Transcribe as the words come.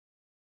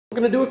I'm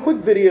going to do a quick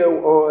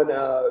video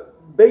on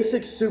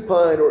basic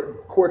supine or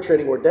core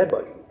training, or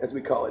deadbugging, as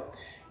we call it.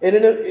 And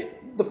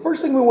the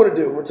first thing we want to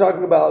do when we're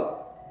talking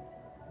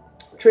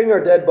about training our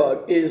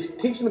deadbug is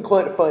teaching the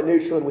client to find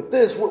neutral. And with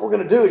this, what we're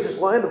going to do is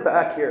just lie in the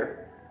back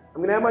here.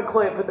 I'm going to have my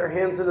client put their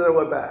hands into their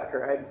low back.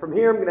 All right. From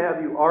here, I'm going to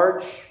have you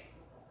arch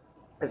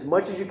as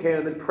much as you can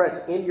and then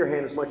press into your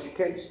hand as much as you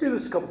can. Just do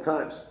this a couple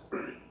times.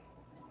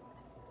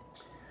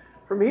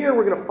 From here,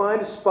 we're going to find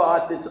a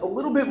spot that's a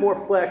little bit more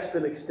flexed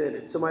and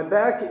extended. So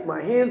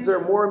my hands are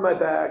more in my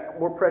back,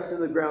 more pressed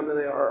into the ground than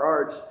they are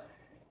arched.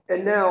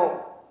 And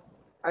now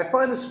I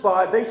find the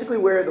spot basically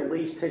where the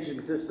least tension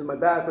exists in my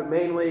back, but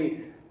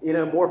mainly,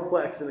 more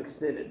flexed and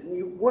extended. And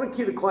you want to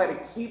cue the client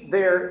to keep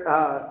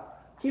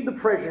the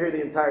pressure here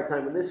the entire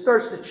time. When this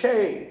starts to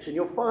change, and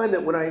you'll find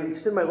that when I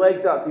extend my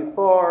legs out too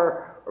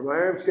far, or my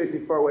arms go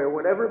too far away, or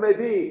whatever it may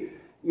be,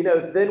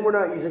 then we're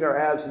not using our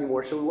abs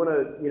anymore. So we want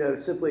to,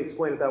 simply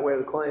explain it that way to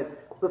the client.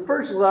 So the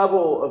first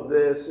level of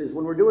this is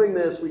when we're doing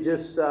this, we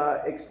just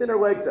extend our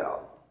legs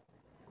out.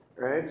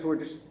 All right, so we're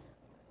just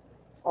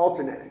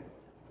alternating.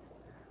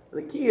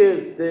 And the key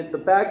is that the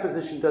back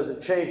position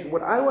doesn't change. And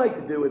what I like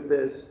to do with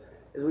this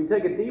is we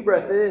take a deep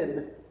breath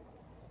in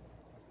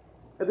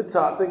at the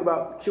top. Think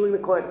about cueing the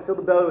client to fill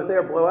the belly with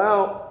air, blow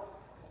out.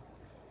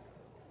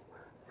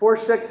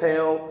 Forced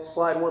exhale,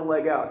 slide one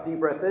leg out. Deep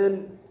breath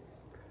in.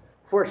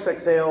 Forced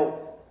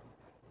exhale,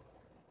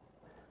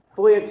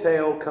 fully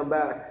exhale, come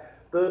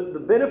back.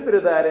 The benefit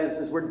of that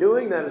is we're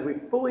doing that as we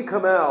fully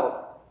come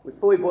out, we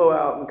fully blow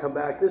out and come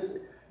back. This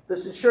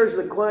ensures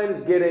the client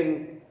is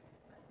getting,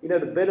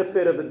 the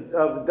benefit of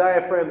the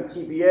diaphragm and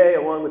TVA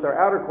along with our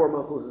outer core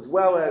muscles, as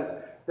well as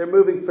they're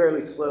moving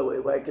fairly slowly.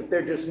 Like if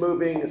they're just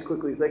moving as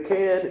quickly as they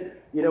can,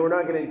 we're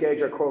not going to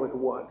engage our core like we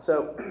want.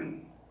 So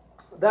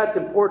that's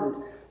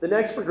important. The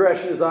next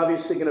progression is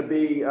obviously going to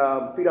be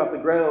feet off the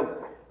ground.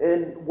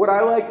 And what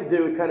I like to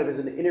do kind of as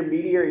an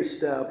intermediary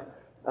step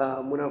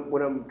when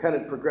I'm kind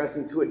of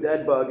progressing to a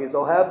dead bug is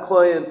I'll have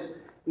clients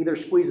either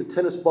squeeze a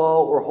tennis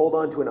ball or hold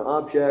on to an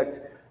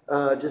object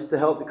just to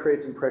help to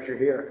create some pressure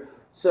here.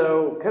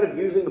 So kind of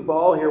using the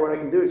ball here, what I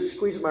can do is just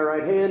squeeze with my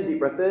right hand, deep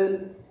breath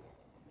in.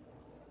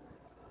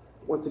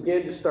 Once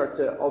again, just start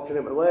to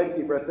alternate my legs,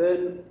 deep breath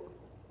in.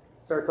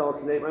 Start to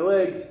alternate my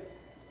legs.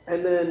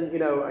 And then,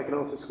 I can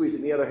also squeeze it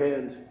in the other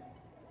hand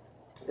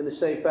in the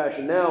same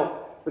fashion.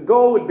 Now, the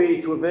goal would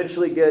be to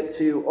eventually get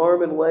to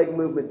arm and leg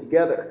movement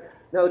together.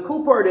 Now, the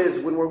cool part is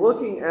when we're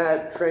looking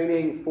at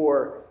training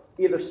for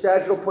either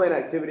sagittal plane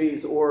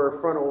activities or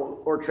frontal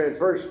or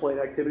transverse plane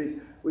activities,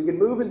 we can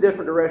move in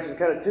different directions,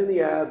 kind of tune the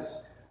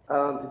abs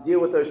to deal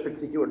with those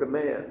particular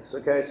demands.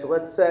 Okay, so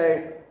let's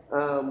say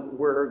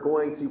we're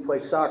going to play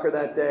soccer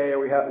that day,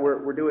 or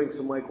we're doing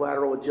some like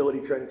lateral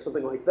agility training,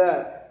 something like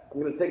that. I'm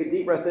going to take a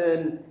deep breath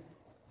in,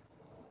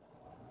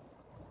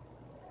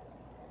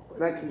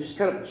 and I can just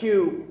kind of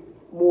cue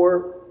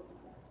more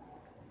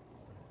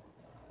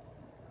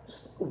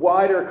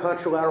wider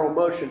contralateral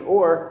motion,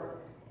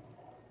 or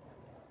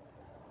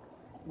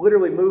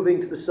literally moving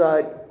to the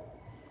side,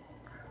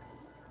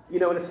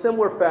 in a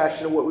similar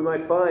fashion of what we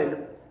might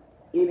find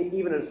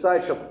even in a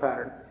side shuffle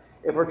pattern.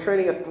 If we're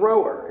training a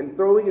thrower, and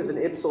throwing is an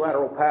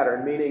ipsilateral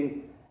pattern,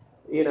 meaning,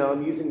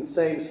 I'm using the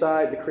same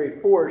side to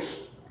create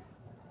force,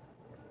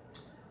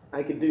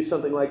 I could do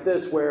something like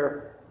this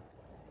where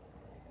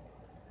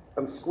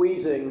I'm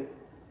squeezing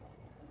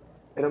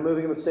and I'm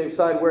moving on the same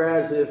side,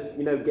 whereas if,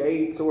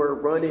 gates or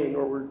running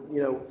or,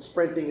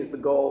 sprinting is the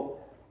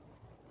goal,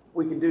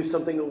 we can do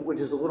something which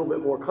is a little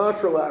bit more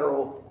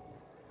contralateral.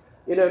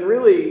 And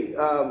really,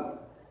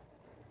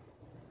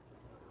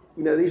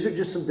 these are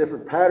just some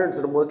different patterns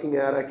that I'm looking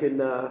at. I can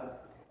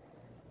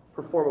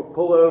perform a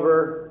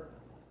pullover,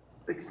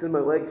 extend my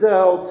legs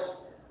out.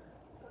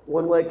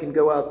 One leg can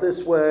go out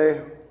this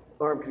way,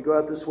 arm can go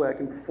out this way. I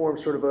can perform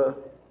sort of a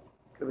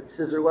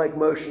scissor-like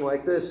motion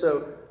like this.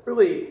 So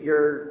really,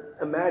 your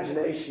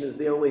imagination is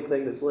the only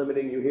thing that's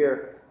limiting you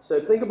here. So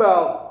think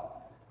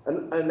about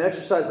an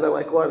exercise that I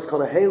like a lot. It's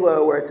called a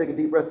halo, where I take a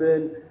deep breath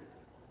in,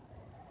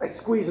 I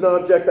squeeze an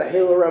object, I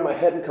halo around my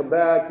head and come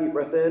back, deep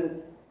breath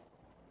in,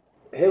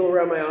 halo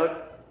around my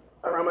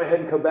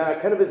head and come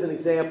back, kind of as an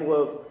example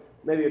of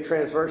maybe a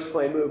transverse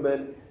plane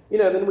movement.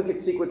 Then we can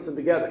sequence them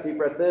together. Deep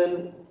breath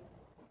in,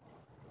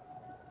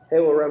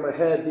 halo around my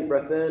head, deep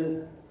breath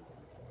in,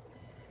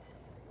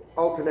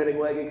 alternating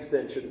leg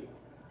extension.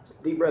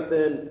 Deep breath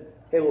in,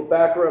 halo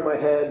back around my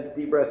head,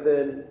 deep breath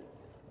in,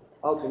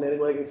 alternating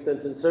leg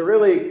extension. So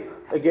really,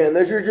 again,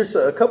 those are just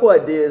a couple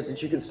ideas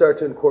that you can start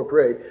to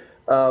incorporate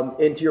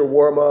into your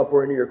warm-up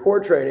or into your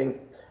core training